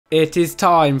It is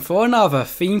time for another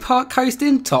theme park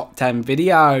coasting top 10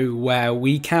 video, where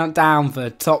we count down the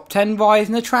top 10 rides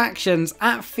and attractions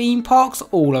at theme parks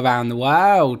all around the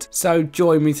world. So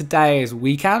join me today as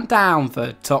we count down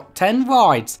the top 10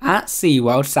 rides at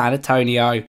Seaworld San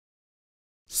Antonio.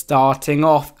 Starting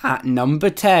off at number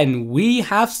 10, we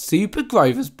have Super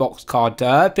Grover's Boxcar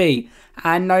Derby,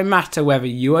 and no matter whether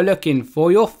you are looking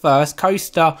for your first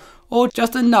coaster or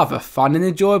just another fun and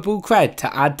enjoyable cred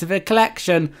to add to the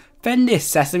collection, then this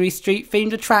Sesame Street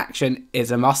themed attraction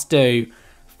is a must do.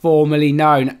 Formerly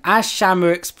known as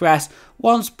Shamrock Express,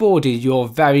 once boarded your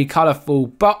very colourful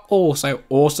but also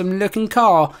awesome looking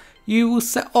car, you will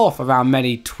set off around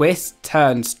many twists,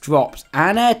 turns, drops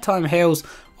and airtime hills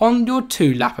on your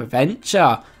 2-lap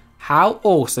adventure. How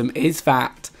awesome is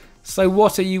that? So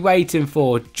what are you waiting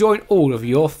for? Join all of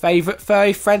your favourite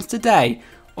furry friends today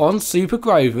on Super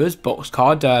Grover's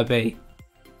Boxcar Derby.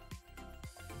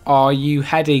 Are you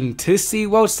heading to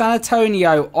SeaWorld San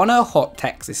Antonio on a hot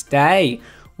Texas day?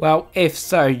 Well, if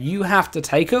so, you have to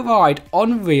take a ride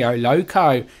on Rio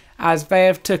Loco, as they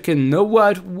have taken the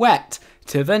word wet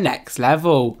to the next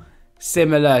level.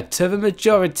 Similar to the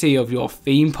majority of your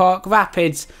theme park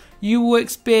rapids, you will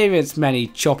experience many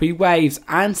choppy waves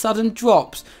and sudden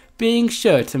drops, being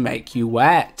sure to make you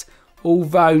wet.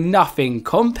 Although nothing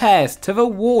compares to the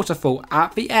waterfall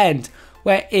at the end,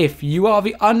 where if you are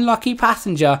the unlucky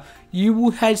passenger, you will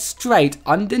head straight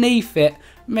underneath it,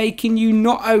 making you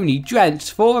not only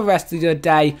drenched for the rest of your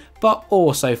day, but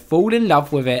also fall in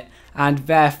love with it, and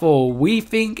therefore we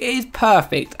think it is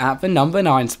perfect at the number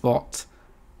 9 spot.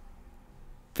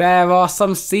 There are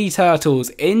some sea turtles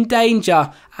in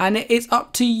danger, and it is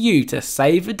up to you to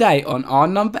save the day on our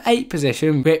number 8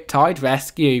 position, Riptide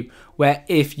Rescue, where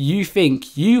if you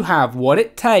think you have what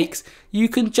it takes, you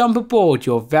can jump aboard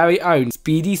your very own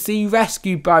Speedy Sea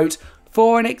rescue boat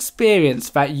for an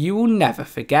experience that you will never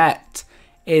forget.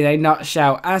 In a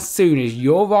nutshell, as soon as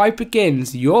your ride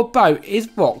begins, your boat is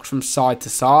rocked from side to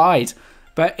side.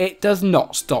 But it does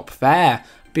not stop there,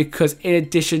 because in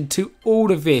addition to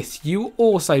all of this, you will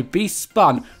also be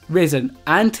spun, risen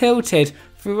and tilted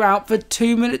throughout the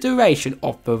 2-minute duration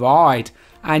of the ride.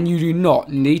 And you do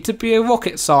not need to be a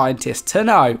rocket scientist to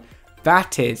know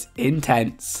that is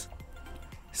intense.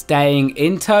 Staying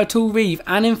in Turtle Reef,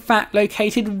 and in fact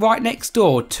located right next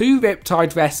door to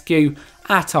Riptide Rescue,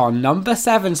 at our number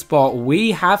 7 spot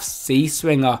we have Sea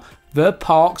Swinger, the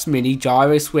park's mini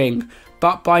gyro swing.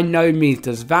 But by no means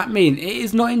does that mean it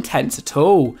is not intense at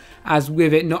all, as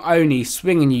with it not only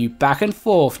swinging you back and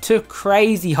forth to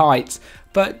crazy heights,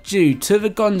 but due to the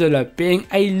gondola being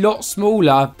a lot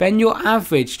smaller than your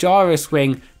average gyro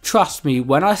swing, trust me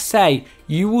when I say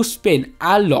you will spin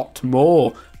a lot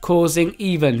more, causing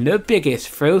even the biggest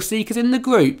thrill seekers in the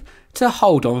group to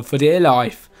hold on for dear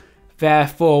life.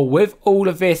 Therefore, with all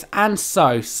of this and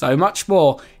so much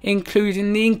more,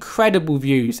 including the incredible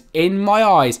views, in my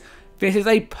eyes, this is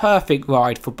a perfect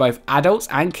ride for both adults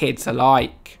and kids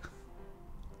alike.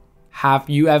 Have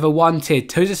you ever wanted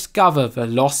to discover the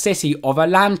lost city of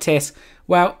Atlantis?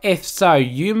 Well, if so,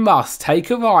 you must take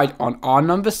a ride on our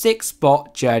number 6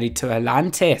 spot, Journey to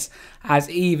Atlantis, as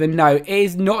even though it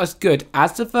is not as good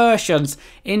as the versions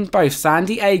in both San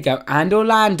Diego and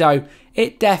Orlando,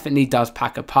 it definitely does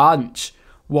pack a punch.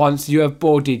 Once you have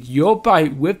boarded your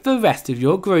boat with the rest of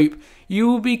your group, you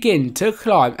will begin to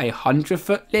climb a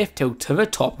 100-foot lift hill to the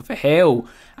top of the hill,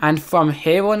 and from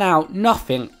here on out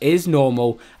nothing is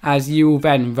normal, as you will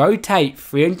then rotate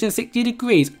 360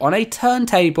 degrees on a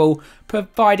turntable,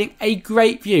 providing a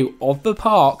great view of the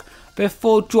park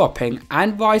before dropping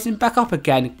and rising back up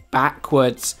again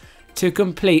backwards to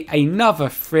complete another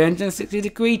 360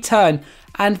 degree turn,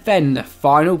 and then the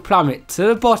final plummet to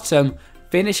the bottom,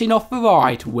 finishing off the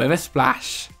ride with a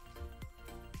splash.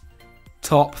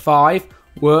 Top 5,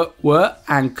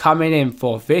 and coming in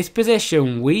for this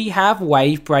position we have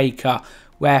Wave Breaker,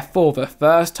 where for the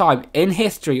first time in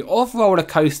history of roller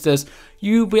coasters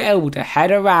you'll be able to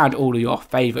head around all of your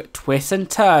favourite twists and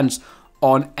turns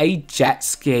on a jet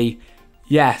ski.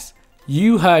 Yes,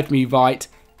 you heard me right,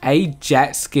 a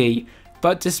jet ski.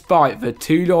 But despite the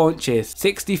 2 launches,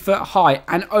 60 foot high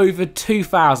and over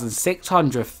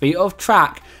 2,600 feet of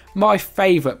track, my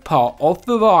favourite part of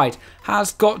the ride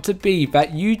has got to be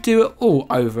that you do it all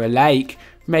over a lake,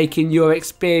 making your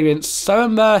experience so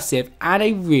immersive and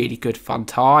a really good fun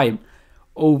time.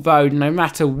 Although no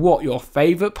matter what your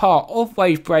favourite part of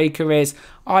Wave Breaker is,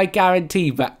 I guarantee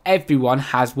that everyone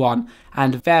has one,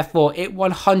 and therefore it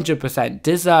 100%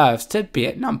 deserves to be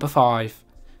at number 5.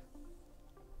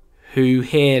 Who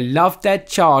here loved their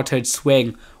childhood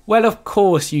swing? Well, of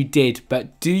course you did,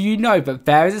 but do you know that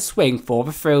there is a swing for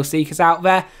the thrill seekers out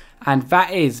there? And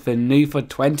that is the new for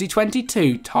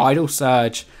 2022 Tidal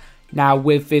Surge. Now,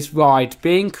 with this ride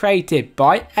being created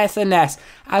by SNS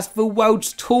as the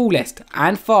world's tallest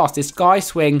and fastest sky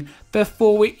swing,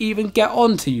 before we even get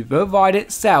onto the ride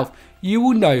itself, you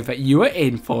will know that you are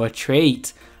in for a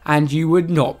treat. And you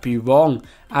would not be wrong,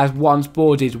 as once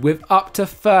boarded with up to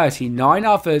 39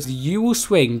 others, you will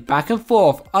swing back and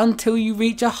forth until you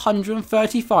reach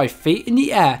 135 feet in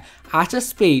the air at a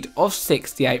speed of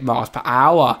 68 miles per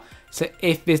hour. So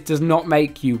if this does not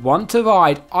make you want to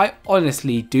ride, I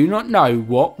honestly do not know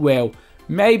what will.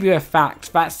 Maybe the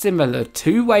fact that similar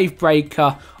to Wave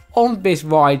Breaker, on this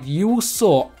ride you will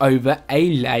soar over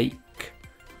a lake.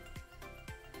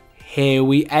 Here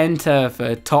we enter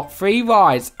the top 3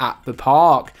 rides at the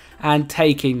park, and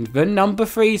taking the number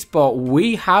 3 spot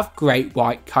we have Great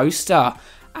White Coaster,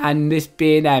 and this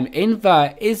B&M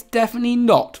invert is definitely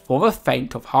not for the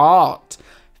faint of heart,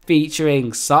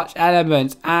 featuring such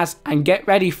elements as, and get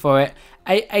ready for it,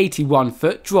 a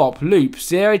 81-foot drop, loop,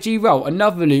 0G roll,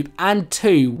 another loop and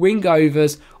 2 wing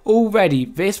overs. Already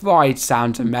this ride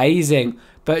sounds amazing.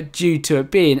 But due to it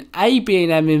being a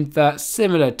B&M invert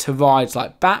similar to rides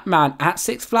like Batman at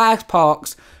Six Flags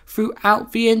parks,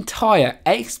 throughout the entire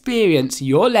experience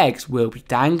your legs will be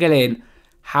dangling.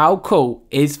 How cool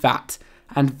is that?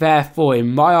 And therefore,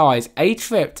 in my eyes, a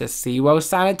trip to Seaworld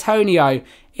San Antonio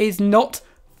is not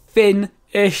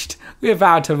finished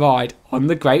without a ride on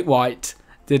the Great White.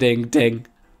 Ding ding.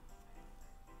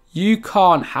 You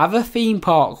can't have a theme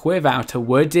park without a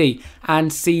Woody,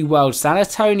 and Seaworld San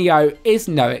Antonio is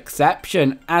no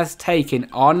exception, as taking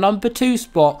our number 2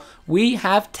 spot we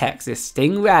have Texas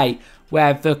Stingray,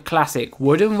 where the classic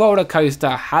wooden roller coaster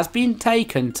has been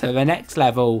taken to the next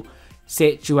level.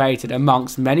 Situated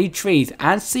amongst many trees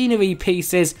and scenery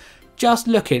pieces, just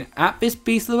looking at this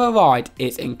beast of a ride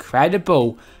is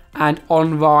incredible, and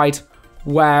on ride,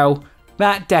 well,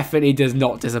 that definitely does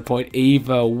not disappoint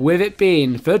either, with it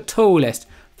being the tallest,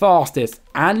 fastest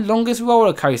and longest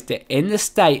roller coaster in the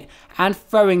state, and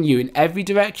throwing you in every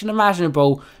direction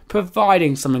imaginable,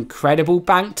 providing some incredible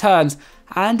bank turns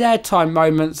and airtime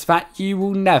moments that you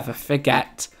will never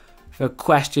forget. The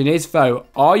question is though,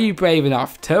 are you brave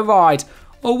enough to ride,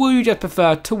 or will you just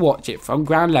prefer to watch it from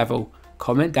ground level?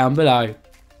 Comment down below.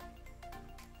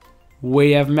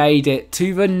 We have made it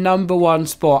to the number 1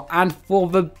 spot, and for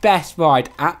the best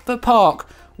ride at the park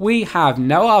we have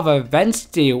no other than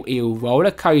Steel Eel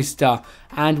Roller Coaster.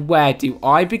 And where do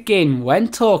I begin when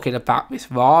talking about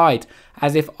this ride?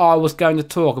 As if I was going to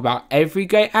talk about every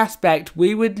great aspect,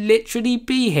 we would literally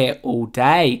be here all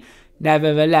day.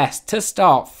 Nevertheless, to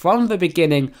start from the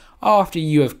beginning, after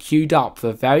you have queued up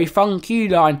the very fun queue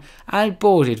line and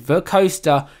boarded the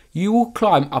coaster, you will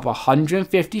climb up a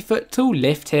 150-foot tall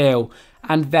lift hill,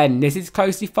 and then this is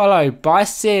closely followed by a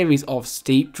series of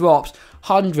steep drops,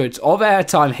 hundreds of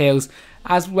airtime hills,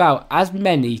 as well as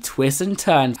many twists and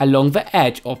turns along the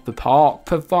edge of the park,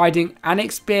 providing an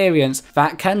experience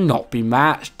that cannot be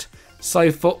matched.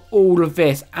 So for all of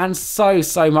this and so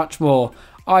much more,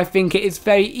 I think it is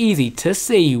very easy to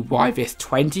see why this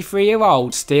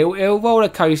 23-year-old Steel Eel roller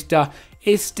coaster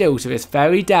is still to this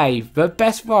very day the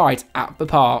best ride at the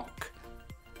park.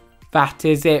 That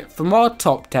is it from our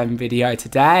top 10 video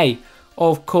today.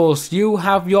 Of course, you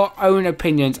have your own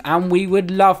opinions and we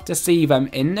would love to see them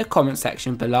in the comment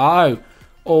section below.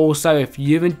 Also, if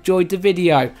you enjoyed the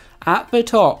video, at the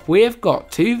top we have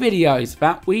got 2 videos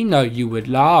that we know you would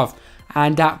love.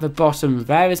 And at the bottom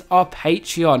there is our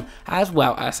Patreon as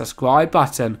well as a subscribe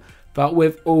button. But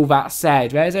with all that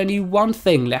said, there's only one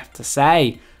thing left to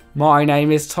say. My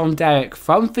name is Tom Derrick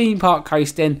from Theme Park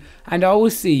Coastin, and I will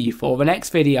see you for the next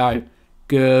video.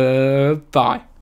 Goodbye.